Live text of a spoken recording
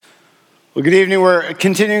Well, good evening. We're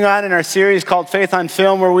continuing on in our series called Faith on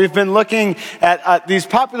Film, where we've been looking at these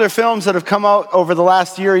popular films that have come out over the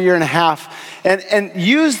last year and a half, and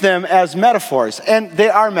use them as metaphors. And they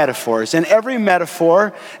are metaphors. And every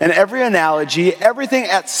metaphor and every analogy, everything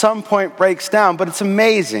at some point breaks down. But it's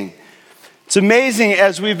amazing. It's amazing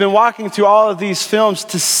as we've been walking through all of these films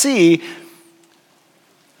to see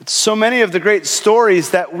so many of the great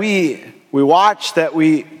stories that we watch, that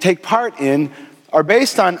we take part in, are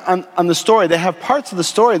based on the story. They have parts of the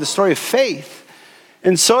story of faith.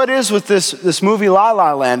 And so it is with this movie, La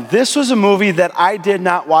La Land. This was a movie that I did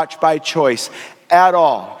not watch by choice at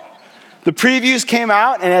all. The previews came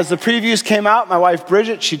out, and as the previews came out, my wife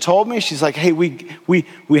Bridget, she told me, she's like, hey,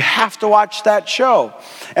 we have to watch that show.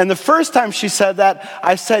 And the first time she said that,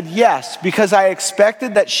 I said yes, because I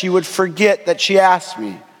expected that she would forget that she asked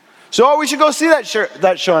me. So, we should go see that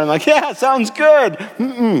show. And I'm like, yeah, sounds good.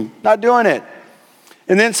 Not doing it.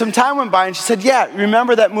 And then some time went by and she said, yeah,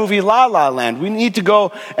 remember that movie La La Land? We need to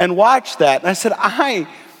go and watch that. And I said, I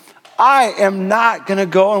am not going to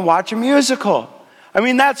go and watch a musical. I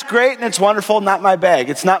mean, that's great and it's wonderful, not my bag.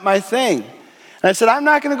 It's not my thing. And I said, I'm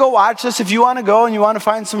not going to go watch this. If you want to go and you want to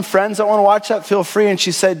find some friends that want to watch that, feel free. And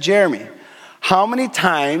she said, Jeremy, how many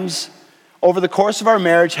times over the course of our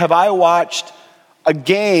marriage have I watched a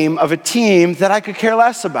game of a team that I could care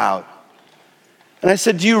less about? And I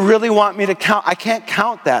said, do you really want me to count? I can't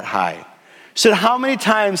count that high. She said, how many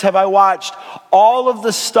times have I watched all of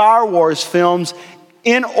the Star Wars films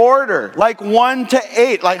in order, like 1 to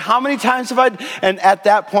 8? Like, how many times have I? And at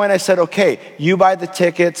that point I said, okay, you buy the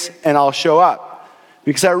tickets and I'll show up.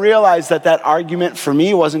 Because I realized that argument for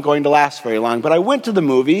me wasn't going to last very long. But I went to the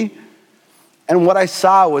movie, and what I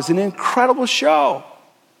saw was an incredible show.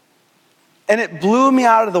 And it blew me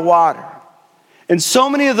out of the water. And so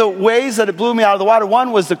many of the ways that it blew me out of the water,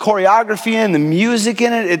 one was the choreography and the music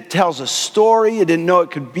in it. It tells a story. I didn't know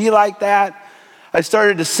it could be like that. I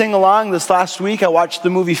started to sing along this last week. I watched the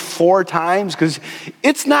movie 4 times because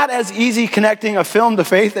it's not as easy connecting a film to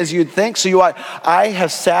faith as you'd think. So I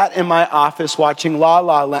have sat in my office watching La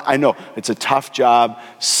La Land. I know, it's a tough job.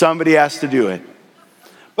 Somebody has to do it.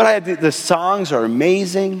 But the songs are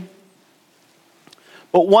amazing.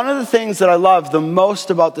 But one of the things that I love the most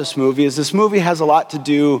about this movie is this movie has a lot to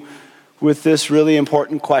do with this really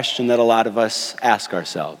important question that a lot of us ask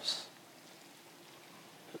ourselves.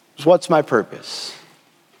 What's my purpose?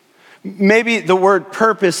 Maybe the word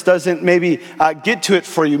purpose doesn't get to it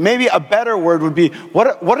for you. Maybe a better word would be,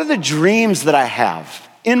 what are the dreams that I have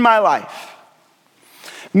in my life?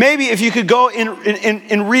 Maybe if you could go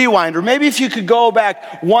in rewind, or maybe if you could go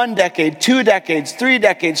back 1 decade, 2 decades, 3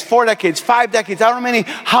 decades, 4 decades, 5 decades, I don't know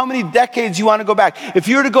how many decades you want to go back. If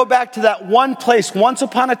you were to go back to that one place once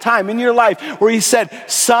upon a time in your life where you said,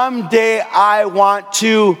 someday I want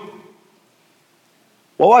to,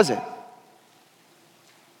 what was it?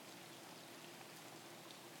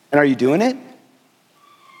 And are you doing it?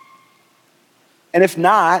 And if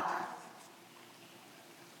not,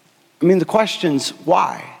 the question's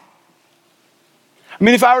why?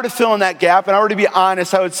 If I were to fill in that gap and I were to be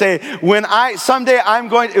honest, I would say, someday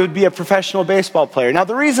it would be a professional baseball player. Now,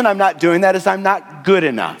 the reason I'm not doing that is I'm not good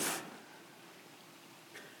enough.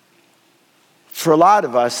 For a lot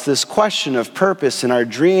of us, this question of purpose and our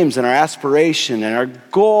dreams and our aspiration and our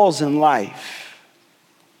goals in life,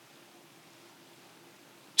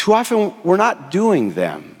 too often we're not doing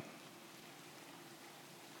them.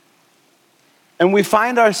 And we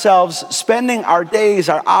find ourselves spending our days,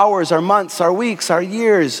 our hours, our months, our weeks, our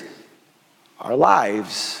years, our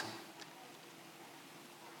lives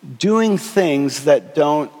doing things that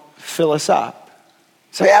don't fill us up.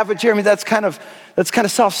 So yeah, but Jeremy, that's kind of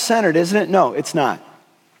self-centered, isn't it? No, it's not.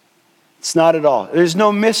 It's not at all. There's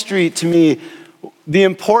no mystery to me the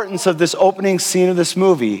importance of this opening scene of this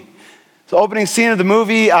movie. The opening scene of the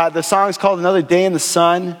movie, the song is called Another Day in the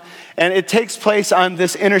Sun. And it takes place on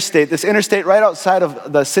this interstate right outside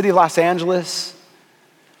of the city of Los Angeles.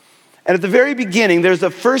 And at the very beginning, there's the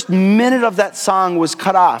first minute of that song was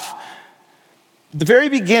cut off. At the very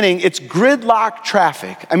beginning, it's gridlock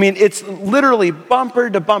traffic. It's literally bumper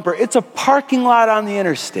to bumper. It's a parking lot on the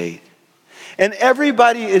interstate. And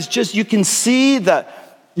everybody is just, you can see the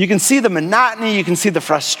monotony, you can see the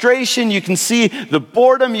frustration, you can see the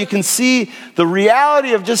boredom, you can see the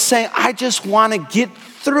reality of just saying, I just want to get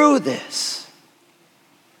through this.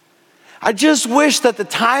 I just wish that the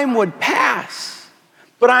time would pass,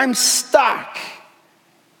 but I'm stuck.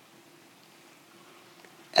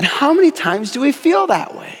 And how many times do we feel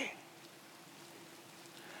that way?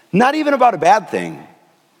 Not even about a bad thing.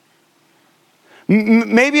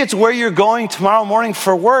 Maybe it's where you're going tomorrow morning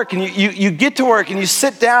for work, and you get to work and you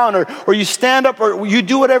sit down or you stand up or you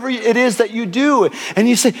do whatever it is that you do. And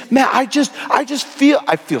you say, man, I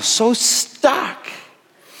feel so stuck.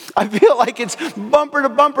 I feel like it's bumper to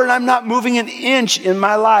bumper and I'm not moving an inch in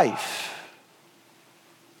my life.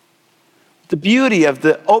 The beauty of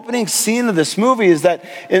the opening scene of this movie is that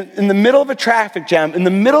in the middle of a traffic jam, in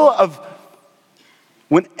the middle of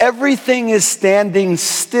when everything is standing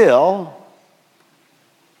still,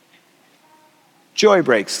 joy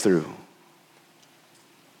breaks through.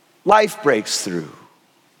 Life breaks through.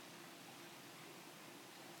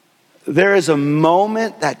 There is a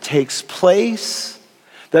moment that takes place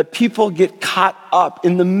that people get caught up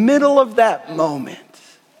in the middle of that moment.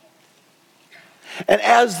 And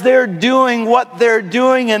as they're doing what they're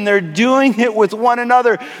doing and they're doing it with one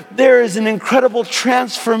another, there is an incredible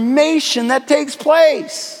transformation that takes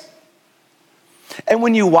place. And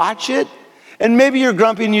when you watch it, and maybe you're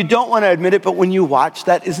grumpy and you don't want to admit it, but when you watch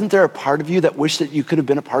that, isn't there a part of you that wish that you could have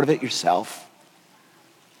been a part of it yourself?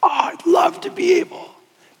 Oh, I'd love to be able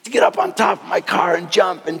to get up on top of my car and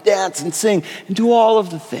jump and dance and sing and do all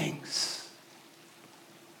of the things.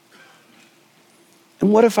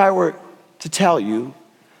 And what if I were to tell you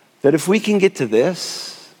that if we can get to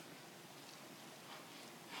this,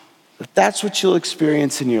 that's what you'll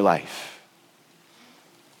experience in your life.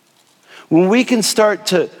 When we can start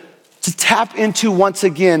to tap into, once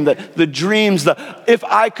again, the dreams, if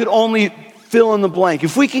I could only fill in the blank.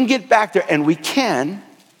 If we can get back there, and we can,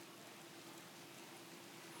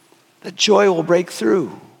 that joy will break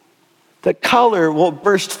through. That color will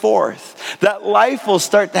burst forth. That life will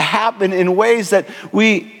start to happen in ways that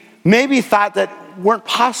we maybe thought that weren't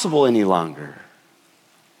possible any longer.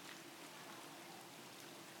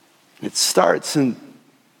 It starts in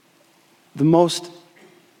the most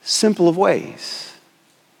simple of ways.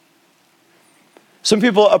 Some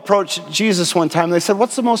people approached Jesus one time and they said,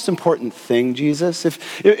 what's the most important thing, Jesus?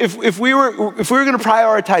 If we were going to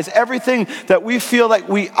prioritize everything that we feel like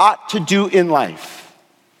we ought to do in life,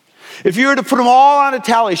 if you were to put them all on a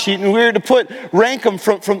tally sheet and we were to rank them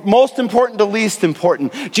from most important to least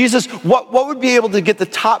important, Jesus, what would be able to get the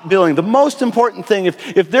top billing? The most important thing,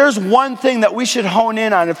 if there's one thing that we should hone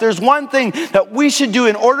in on, if there's one thing that we should do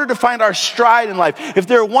in order to find our stride in life, if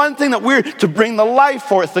there's one thing that we're to bring the life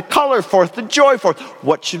forth, the color forth, the joy forth,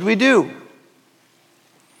 what should we do?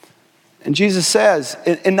 And Jesus says,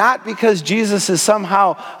 and not because Jesus is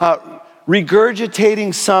somehow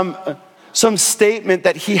regurgitating some statement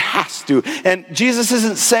that he has to. And Jesus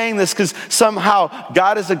isn't saying this because somehow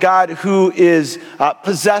God is a God who is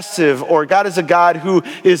possessive or God is a God who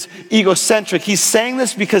is egocentric. He's saying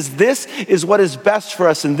this because this is what is best for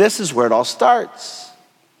us and this is where it all starts.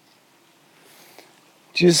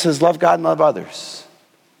 Jesus says, love God and love others.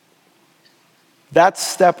 That's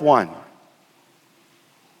step one.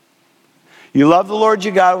 You love the Lord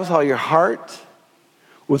your God with all your heart,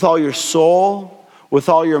 with all your soul, with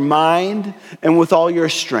all your mind, and with all your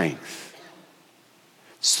strength.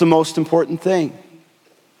 It's the most important thing.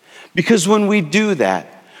 Because when we do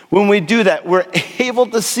that, we're able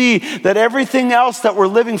to see that everything else that we're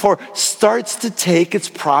living for starts to take its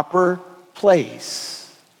proper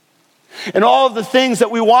place. And all of the things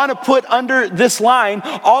that we want to put under this line,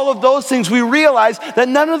 all of those things, we realize that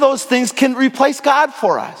none of those things can replace God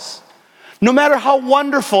for us. No matter how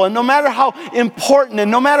wonderful and no matter how important and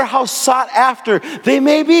no matter how sought after they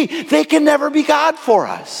may be, they can never be God for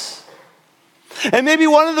us. And maybe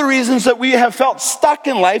one of the reasons that we have felt stuck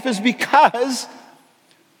in life is because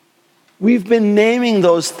we've been naming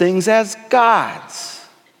those things as gods.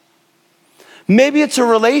 Maybe it's a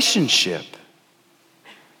relationship.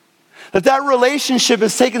 That relationship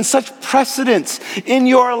has taken such precedence in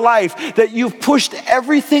your life that you've pushed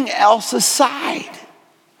everything else aside.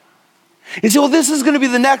 You say, well, this is going to be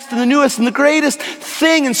the next and the newest and the greatest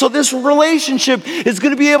thing. And so this relationship is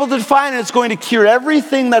going to be able to define and it's going to cure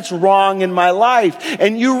everything that's wrong in my life.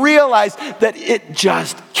 And you realize that it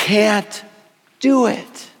just can't do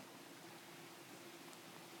it.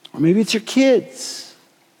 Or maybe it's your kids,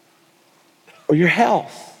 or your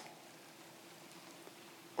health,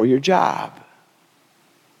 or your job,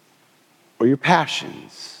 or your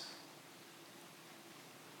passions.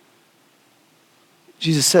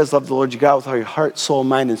 Jesus says, love the Lord your God with all your heart, soul,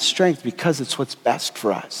 mind, and strength because it's what's best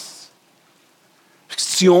for us.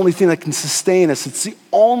 It's the only thing that can sustain us. It's the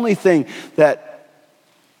only thing that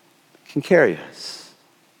can carry us.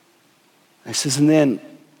 And he says, and then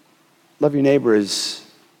love your neighbor as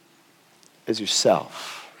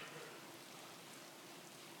yourself.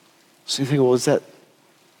 So you think, well,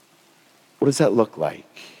 what does that look like?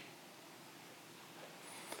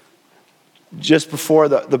 just before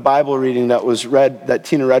the Bible reading that was read, that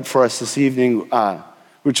Tina read for us this evening,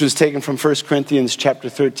 which was taken from 1 Corinthians chapter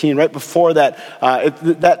 13. Right before that,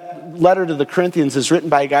 that letter to the Corinthians is written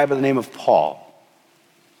by a guy by the name of Paul.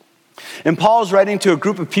 And Paul's writing to a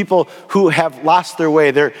group of people who have lost their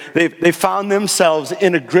way. They found themselves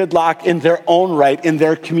in a gridlock in their own right, in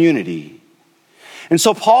their community. And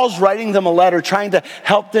so Paul's writing them a letter trying to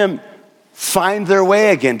help them find their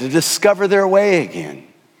way again, to discover their way again.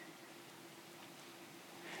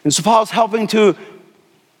 And so Paul's helping to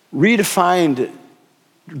define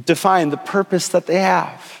the purpose that they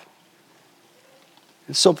have.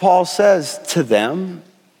 And so Paul says to them,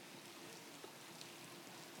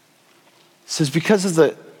 says, because of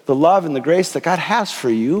the love and the grace that God has for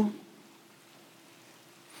you,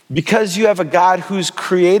 because you have a God who's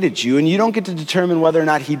created you, and you don't get to determine whether or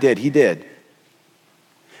not he did.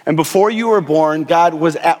 And before you were born, God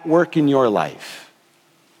was at work in your life.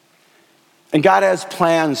 And God has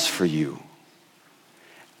plans for you.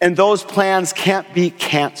 And those plans can't be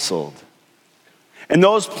canceled. And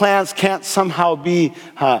those plans can't somehow be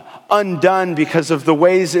undone because of the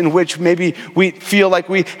ways in which maybe we feel like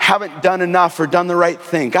we haven't done enough or done the right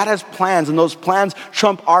thing. God has plans, and those plans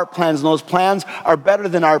trump our plans, and those plans are better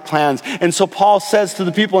than our plans. And so Paul says to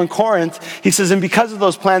the people in Corinth, he says, and because of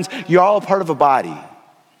those plans, you're all a part of a body.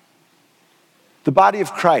 The body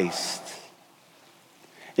of Christ.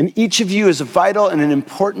 And each of you is a vital and an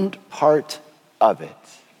important part of it.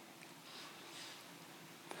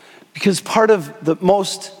 Because part of the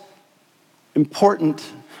most important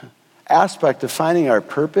aspect of finding our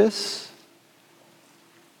purpose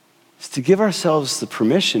is to give ourselves the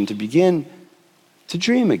permission to begin to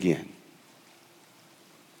dream again.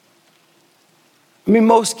 I mean,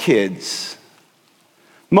 most kids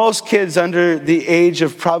under the age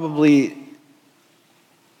of probably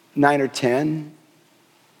 9 or 10,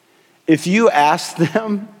 if you ask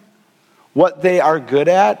them what they are good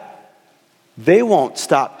at, they won't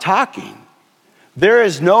stop talking. There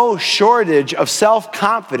is no shortage of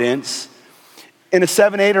self-confidence in a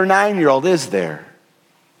 7, 8, or 9-year-old, is there?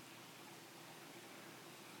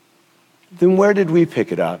 Then where did we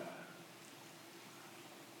pick it up?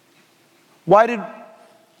 Why did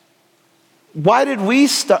we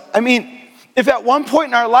start? I mean, if at one point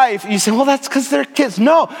in our life you say, well, that's because they're kids.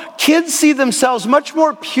 No, kids see themselves much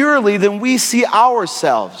more purely than we see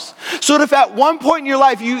ourselves. So if at one point in your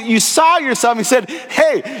life you saw yourself and you said,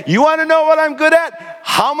 hey, you want to know what I'm good at?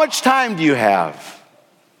 How much time do you have?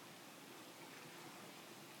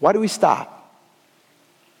 Why do we stop?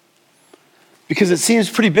 Because it seems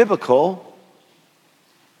pretty biblical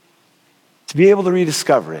to be able to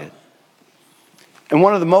rediscover it. And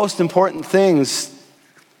one of the most important things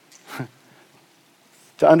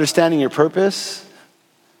to understanding your purpose,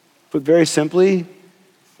 put very simply,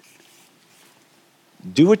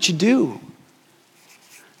 do what you do.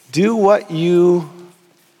 Do what you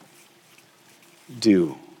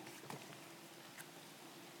do.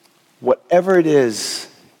 Whatever it is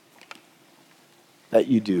that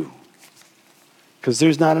you do. Because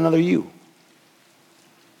there's not another you.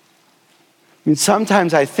 I mean,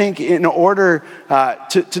 sometimes I think in order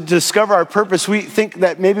to discover our purpose, we think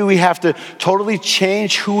that maybe we have to totally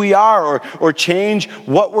change who we are or change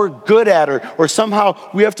what we're good at or somehow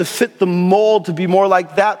we have to fit the mold to be more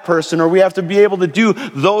like that person or we have to be able to do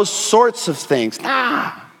those sorts of things.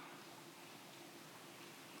 That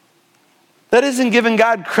isn't giving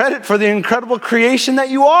God credit for the incredible creation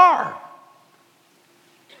that you are.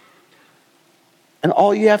 And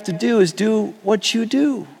all you have to do is do what you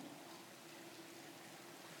do.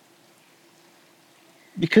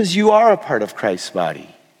 Because you are a part of Christ's body.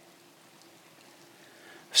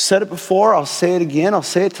 I've said it before, I'll say it again, I'll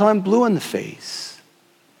say it till I'm blue in the face.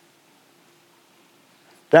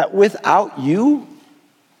 That without you,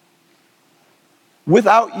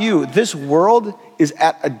 this world is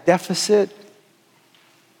at a deficit.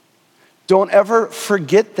 Don't ever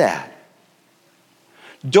forget that.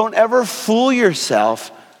 Don't ever fool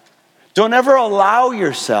yourself. Don't ever allow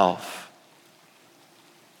yourself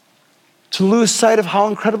to lose sight of how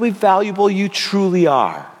incredibly valuable you truly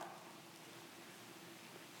are.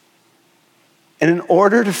 And in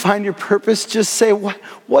order to find your purpose, just say,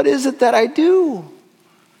 what is it that I do?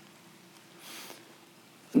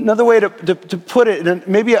 Another way to put it, and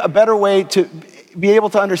maybe a better way to be able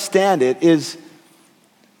to understand it is,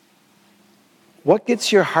 what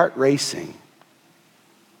gets your heart racing?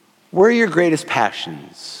 Where are your greatest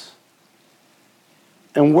passions?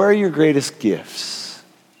 And where are your greatest gifts?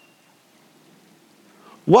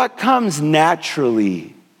 What comes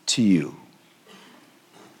naturally to you?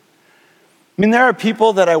 I mean, there are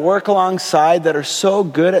people that I work alongside that are so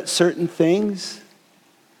good at certain things.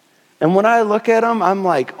 And when I look at them, I'm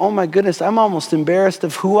like, oh my goodness, I'm almost embarrassed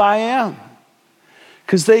of who I am.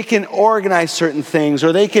 Because they can organize certain things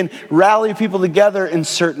or they can rally people together in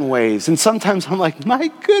certain ways. And sometimes I'm like, my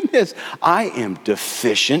goodness, I am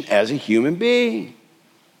deficient as a human being.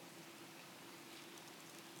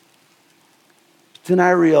 Then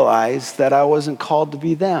I realized that I wasn't called to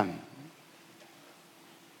be them.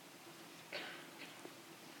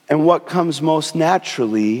 And what comes most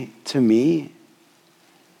naturally to me,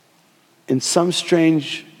 in some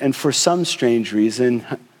strange and for some strange reason,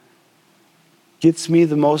 gets me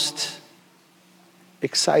the most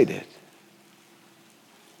excited.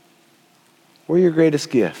 What are your greatest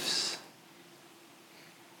gifts?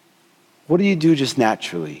 What do you do just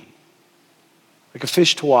naturally? Like a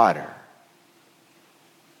fish to water.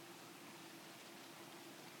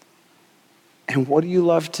 And what do you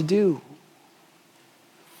love to do?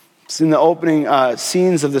 It's in the opening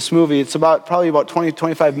scenes of this movie. It's probably about 20,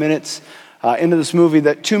 25 minutes into this movie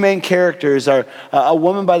that two main characters are a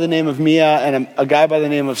woman by the name of Mia and a guy by the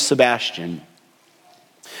name of Sebastian.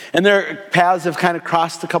 And their paths have kind of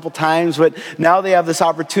crossed a couple times, but now they have this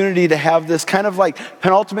opportunity to have this kind of like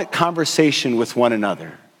penultimate conversation with one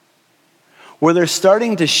another, where they're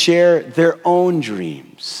starting to share their own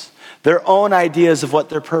dreams, their own ideas of what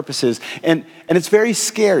their purpose is. And it's very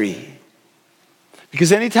scary.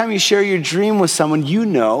 Because anytime you share your dream with someone, you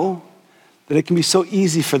know that it can be so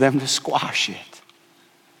easy for them to squash it.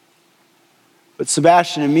 But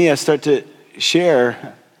Sebastian and Mia start to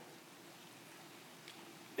share,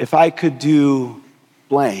 if I could do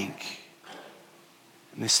blank,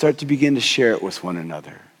 and they start to begin to share it with one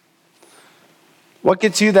another. What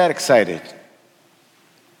gets you that excited?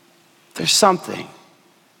 There's something.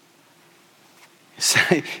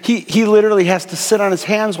 He literally has to sit on his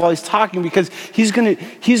hands while he's talking because he's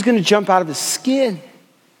gonna jump out of his skin.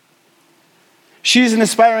 She's an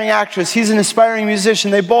aspiring actress. He's an aspiring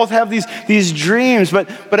musician. They both have these dreams.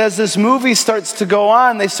 But as this movie starts to go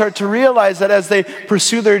on, they start to realize that as they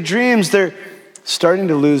pursue their dreams, they're starting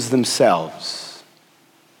to lose themselves.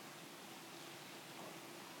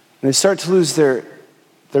 And they start to lose their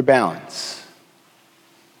balance.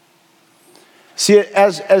 See,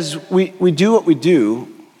 as we do what we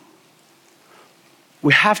do,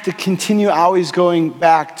 we have to continue always going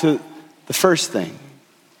back to the first thing.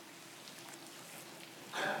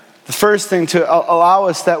 The first thing to allow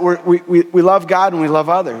us that we love God and we love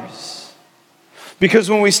others. Because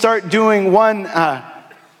when we start doing one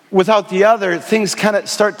without the other, things kind of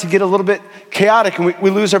start to get a little bit chaotic and we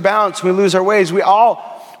lose our balance, we lose our ways. We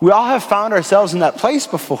all have found ourselves in that place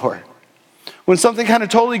before. When something kind of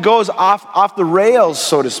totally goes off the rails,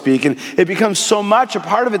 so to speak, and it becomes so much a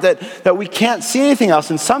part of it that we can't see anything else.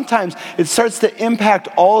 And sometimes it starts to impact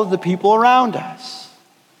all of the people around us.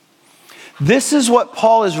 This is what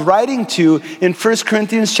Paul is writing to in 1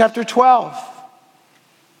 Corinthians chapter 12.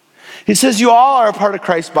 He says, you all are a part of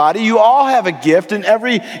Christ's body. You all have a gift, and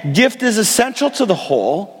every gift is essential to the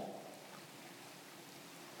whole.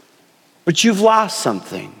 But you've lost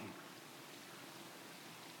something.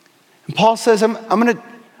 And Paul says, I'm going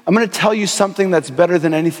to tell you something that's better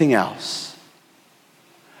than anything else.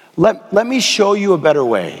 Let me show you a better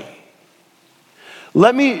way.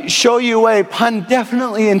 Let me show you a way, pun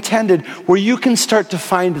definitely intended, where you can start to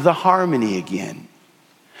find the harmony again.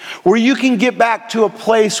 Where you can get back to a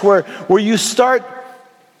place where you start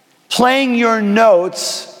playing your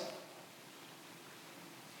notes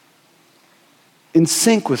in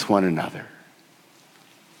sync with one another.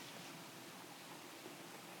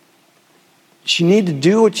 You need to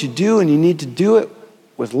do what you do, and you need to do it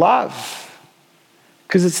with love.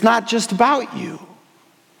 Because it's not just about you.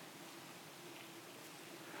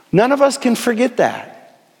 None of us can forget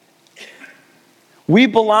that. We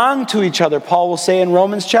belong to each other, Paul will say in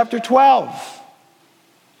Romans chapter 12.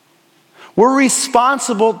 We're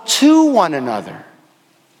responsible to one another.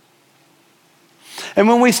 And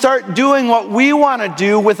when we start doing what we want to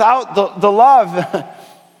do without the love,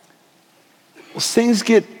 well, things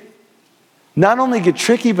not only get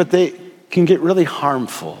tricky, but they can get really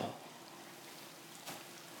harmful.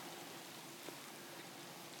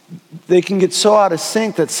 They can get so out of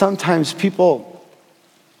sync that sometimes people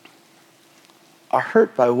are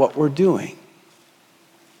hurt by what we're doing.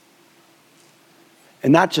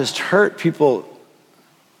 And not just hurt, people,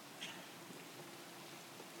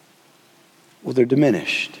 well, they're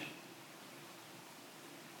diminished.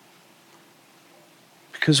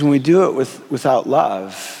 Because when we do it without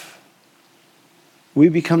love, we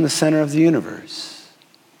become the center of the universe.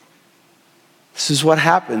 This is what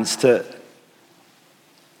happens to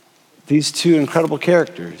these two incredible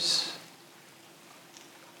characters.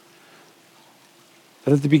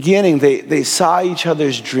 But at the beginning, they saw each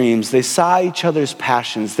other's dreams. They saw each other's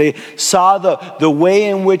passions. They saw the way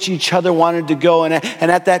in which each other wanted to go. And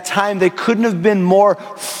at that time, they couldn't have been more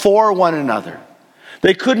for one another.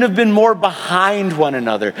 They couldn't have been more behind one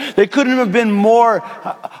another. They couldn't have been more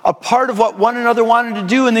a part of what one another wanted to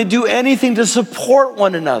do, and they'd do anything to support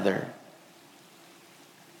one another.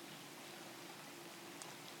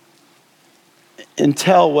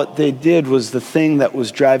 Until what they did was the thing that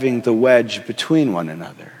was driving the wedge between one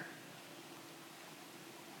another.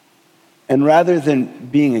 And rather than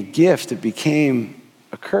being a gift, it became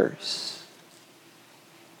a curse.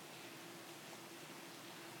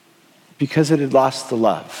 Because it had lost the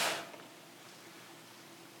love.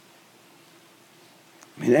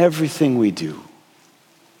 I mean, everything we do,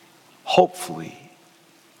 hopefully,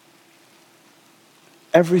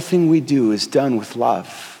 everything we do is done with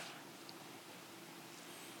love.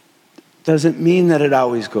 Doesn't mean that it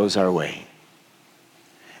always goes our way.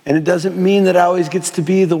 And it doesn't mean that it always gets to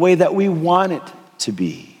be the way that we want it to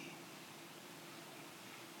be.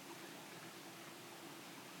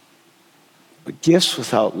 But gifts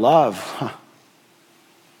without love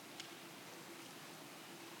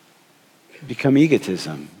become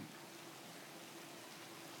egotism,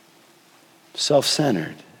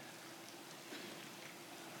 self-centered,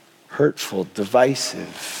 hurtful,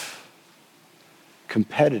 divisive,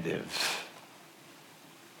 competitive.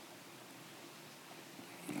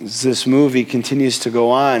 As this movie continues to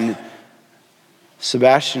go on,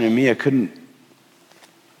 Sebastian and Mia couldn't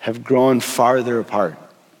have grown farther apart.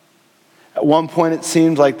 At one point, it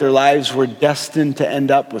seemed like their lives were destined to end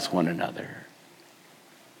up with one another.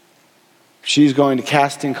 She's going to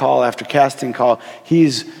casting call after casting call.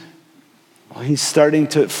 He's starting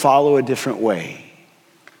to follow a different way.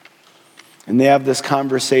 And they have this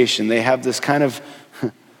conversation. They have this kind of,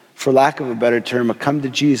 for lack of a better term, a come to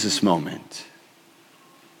Jesus moment.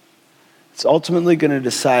 It's ultimately going to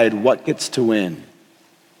decide what gets to win.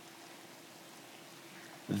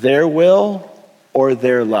 Their will or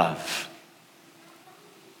their love.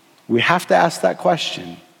 We have to ask that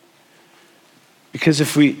question. Because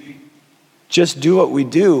if we just do what we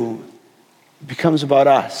do, it becomes about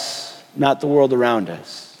us, not the world around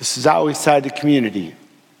us. This is always tied to community.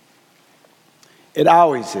 It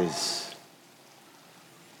always is.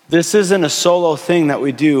 This isn't a solo thing that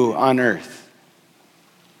we do on earth.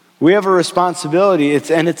 We have a responsibility,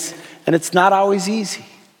 and it's not always easy.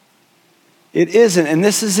 It isn't, and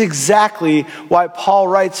this is exactly why Paul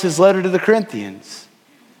writes his letter to the Corinthians.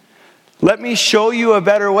 Let me show you a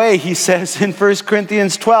better way, he says in 1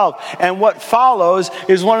 Corinthians 12. And what follows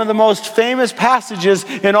is one of the most famous passages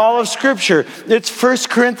in all of Scripture. It's 1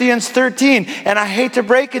 Corinthians 13. And I hate to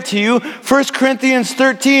break it to you, 1 Corinthians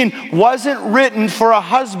 13 wasn't written for a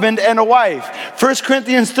husband and a wife. 1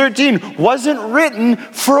 Corinthians 13 wasn't written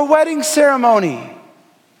for a wedding ceremony.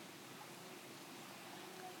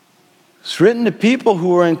 It's written to people who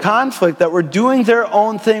were in conflict, that were doing their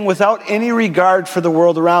own thing without any regard for the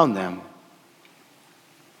world around them.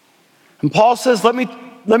 And Paul says, let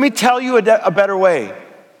me tell you a better way.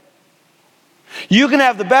 You can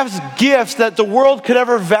have the best gifts that the world could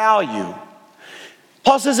ever value.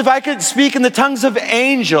 Paul says, if I could speak in the tongues of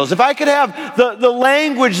angels, if I could have the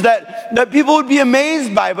language that people would be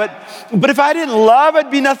amazed by, but if I didn't love,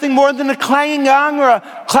 I'd be nothing more than a clanging gong or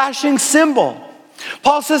a clashing cymbal.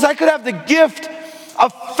 Paul says, I could have the gift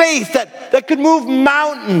of faith that could move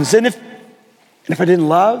mountains, and if I didn't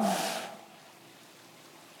love,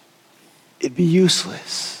 it'd be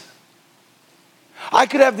useless. I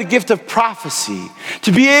could have the gift of prophecy,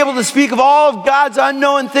 to be able to speak of all of God's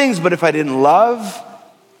unknown things, but if I didn't love,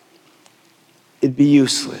 it'd be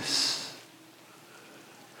useless.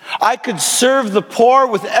 I could serve the poor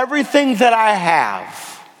with everything that I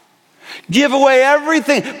have, give away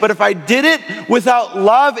everything, but if I did it without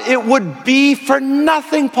love, it would be for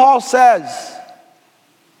nothing, Paul says.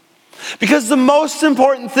 Because the most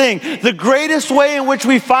important thing, the greatest way in which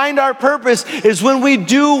we find our purpose, is when we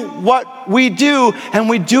do what we do, and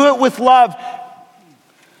we do it with love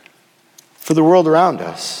for the world around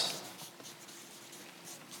us.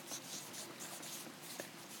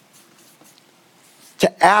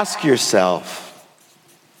 To ask yourself,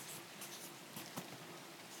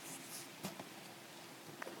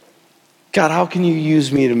 God, how can you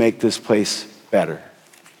use me to make this place better?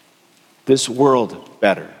 This world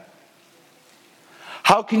better?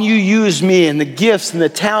 How can you use me and the gifts and the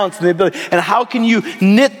talents and the ability? And how can you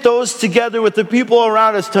knit those together with the people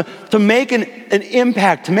around us to make an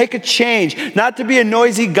impact, to make a change, not to be a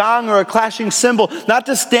noisy gong or a clashing cymbal, not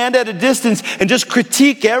to stand at a distance and just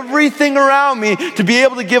critique everything around me, to be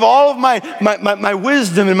able to give all of my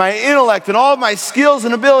wisdom and my intellect and all of my skills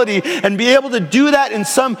and ability and be able to do that in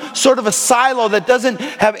some sort of a silo that doesn't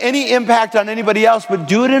have any impact on anybody else, but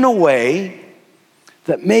do it in a way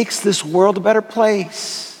that makes this world a better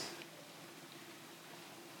place.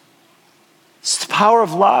 It's the power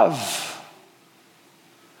of love.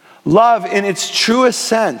 Love, in its truest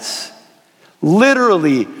sense,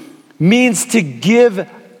 literally means to give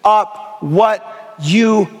up what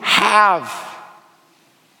you have.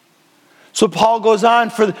 So Paul goes on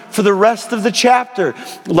for the rest of the chapter.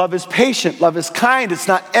 Love is patient. Love is kind. It's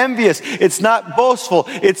not envious. It's not boastful.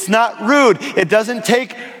 It's not rude. It doesn't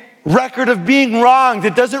take record of being wronged.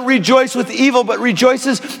 It doesn't rejoice with evil, but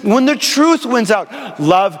rejoices when the truth wins out.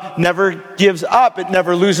 Love never gives up. It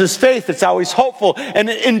never loses faith. It's always hopeful, and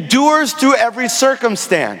it endures through every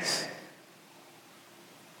circumstance.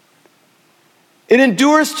 It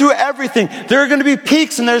endures through everything. There are going to be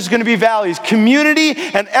peaks and there's going to be valleys. Community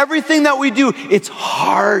and everything that we do, it's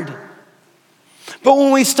hard. But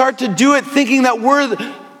when we start to do it thinking that we're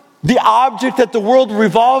the object that the world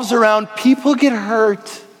revolves around, people get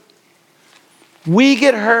hurt. We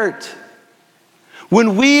get hurt.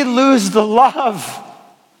 When we lose the love,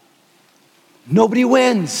 nobody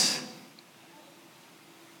wins.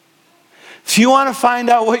 If you want to find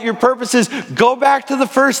out what your purpose is, go back to the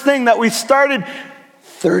first thing that we started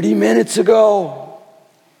 30 minutes ago.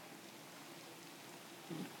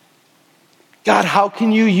 God, how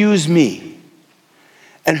can you use me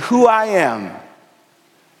and who I am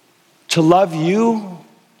to love you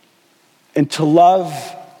and to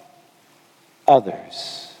love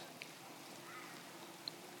others?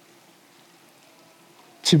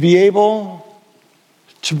 To be able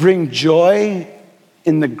to bring joy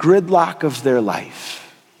in the gridlock of their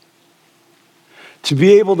life. To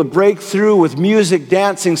be able to break through with music,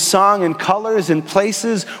 dancing, song, and colors in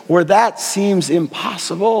places where that seems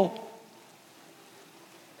impossible.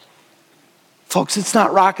 Folks, it's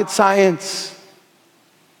not rocket science.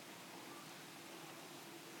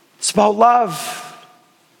 It's about love.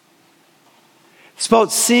 It's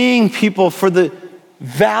about seeing people for the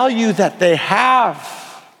value that they have.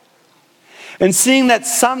 And seeing that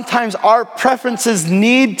sometimes our preferences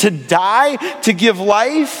need to die to give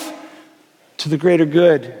life to the greater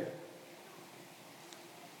good.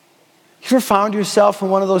 You ever found yourself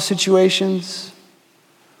in one of those situations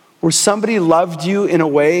where somebody loved you in a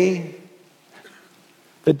way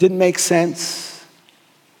that didn't make sense?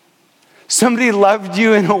 Somebody loved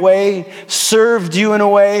you in a way, served you in a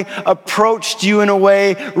way, approached you in a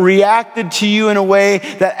way, reacted to you in a way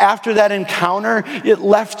that after that encounter, it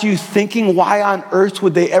left you thinking, why on earth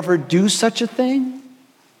would they ever do such a thing?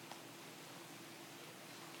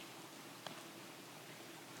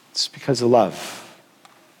 It's because of love.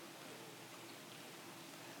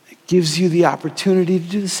 It gives you the opportunity to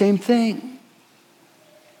do the same thing.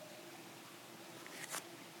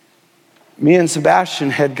 Me and Sebastian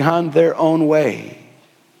had gone their own way.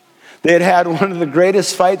 They had had one of the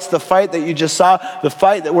greatest fights, the fight that you just saw, the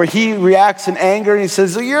fight where he reacts in anger and he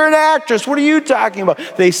says, "You're an actress, what are you talking about?"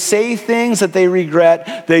 They say things that they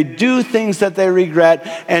regret, they do things that they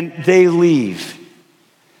regret, and they leave.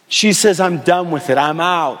 She says, "I'm done with it, I'm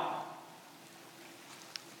out."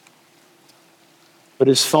 But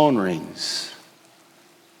his phone rings.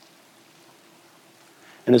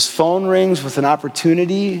 And his phone rings with an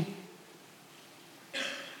opportunity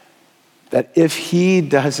that if he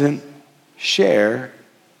doesn't share,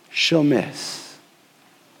 she'll miss.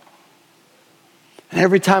 And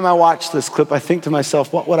every time I watch this clip, I think to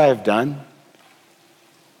myself, what would I have done?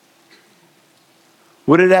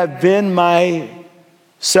 Would it have been my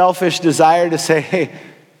selfish desire to say, "Hey,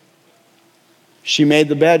 she made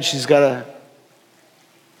the bed, she's got to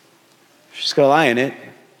lie in it"?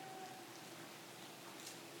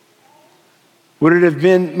 Would it have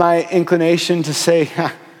been my inclination to say,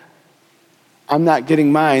 "I'm not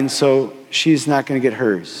getting mine, so she's not going to get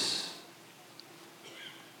hers"?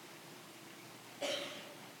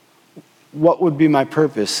 What would be my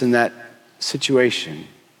purpose in that situation?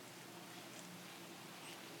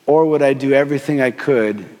 Or would I do everything I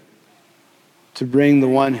could to bring the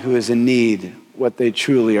one who is in need what they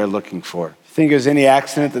truly are looking for? Think it was any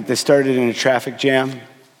accident that they started in a traffic jam?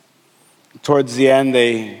 Towards the end,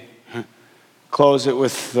 they close it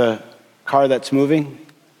with the car that's moving.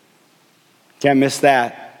 Can't miss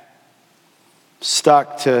that.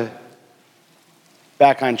 Stuck to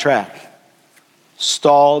back on track.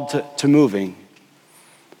 stalled to moving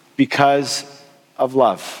because of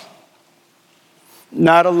love.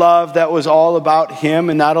 Not a love that was all about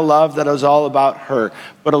him and not a love that was all about her,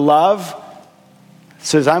 but a love that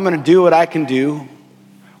says, I'm going to do what I can do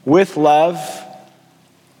with love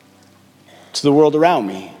to the world around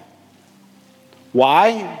me. Why?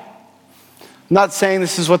 I'm not saying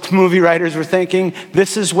this is what the movie writers were thinking.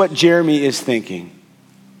 This is what Jeremy is thinking.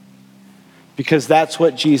 Because that's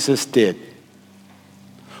what Jesus did.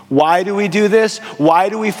 Why do we do this? Why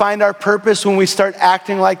do we find our purpose when we start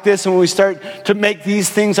acting like this and when we start to make these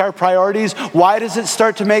things our priorities? Why does it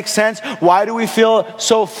start to make sense? Why do we feel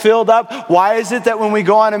so filled up? Why is it that when we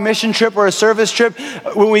go on a mission trip or a service trip,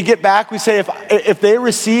 when we get back, we say, if they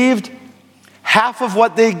received half of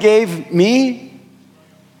what they gave me,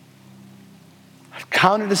 I'd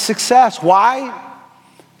count it a success. Why?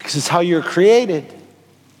 Because it's how you're created.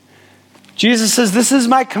 Jesus says, this is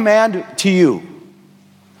my command to you.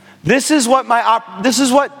 This is what my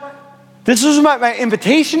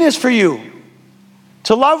invitation is for you.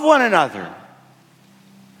 To love one another.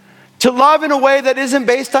 To love in a way that isn't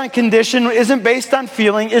based on condition, isn't based on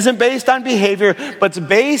feeling, isn't based on behavior, but it's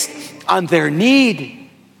based on their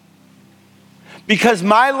need. Because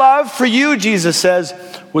my love for you, Jesus says,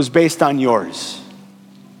 was based on yours.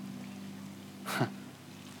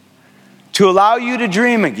 To allow you to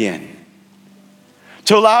dream again.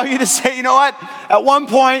 To allow you to say, you know what? At one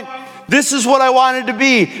point, this is what I wanted to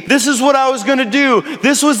be. This is what I was going to do.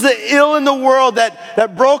 This was the ill in the world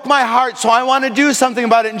that broke my heart, so I want to do something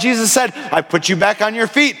about it. And Jesus said, I put you back on your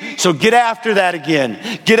feet, so get after that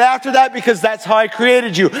again. Get after that because that's how I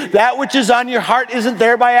created you. That which is on your heart isn't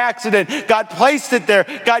there by accident. God placed it there.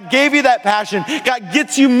 God gave you that passion. God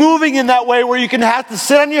gets you moving in that way where you can have to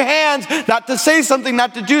sit on your hands, not to say something,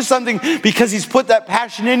 not to do something, because he's put that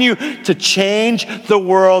passion in you to change the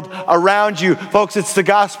world around you. Folks, it's the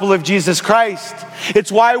gospel of Jesus Christ.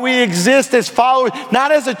 It's why we exist as followers,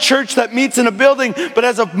 not as a church that meets in a building, but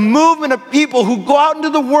as a movement of people who go out into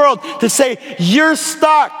the world to say, you're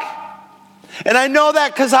stuck. And I know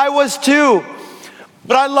that because I was too.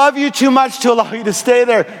 But I love you too much to allow you to stay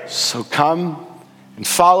there. So come and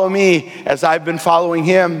follow me as I've been following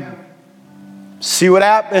him. See what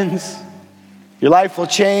happens. Your life will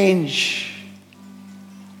change.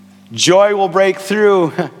 Joy will break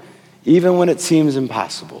through, even when it seems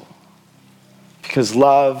impossible. Because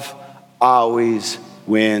love always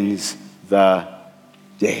wins the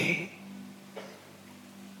day.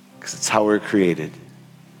 Because it's how we're created.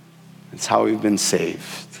 It's how we've been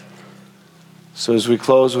saved. So as we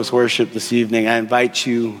close with worship this evening, I invite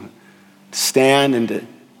you to stand and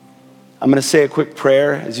I'm going to say a quick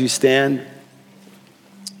prayer as you stand.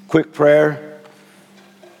 Quick prayer.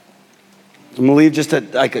 I'm going to leave just a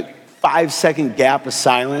 5-second gap of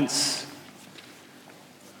silence.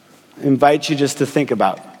 I invite you just to think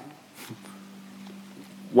about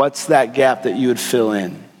what's that gap that you would fill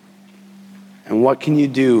in? And what can you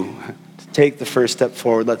do to take the first step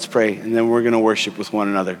forward? Let's pray, and then we're going to worship with one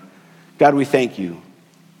another. God, we thank you.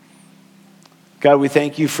 God, we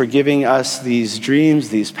thank you for giving us these dreams,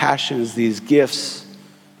 these passions, these gifts.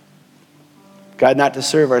 God, not to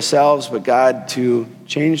serve ourselves, but God, to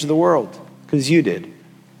change the world, because you did.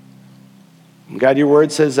 And God, your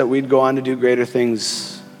word says that we'd go on to do greater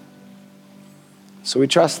things. So we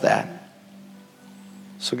trust that.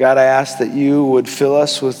 So God, I ask that you would fill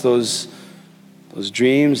us with those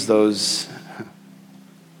dreams, those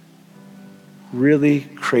really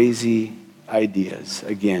crazy ideas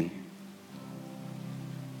again.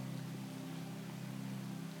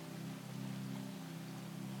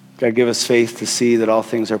 God, give us faith to see that all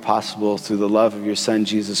things are possible through the love of your Son,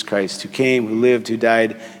 Jesus Christ, who came, who lived, who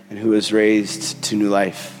died, and who was raised to new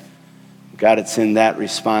life. God, it's in that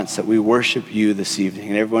response that we worship you this evening.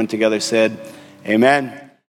 And everyone together said, amen.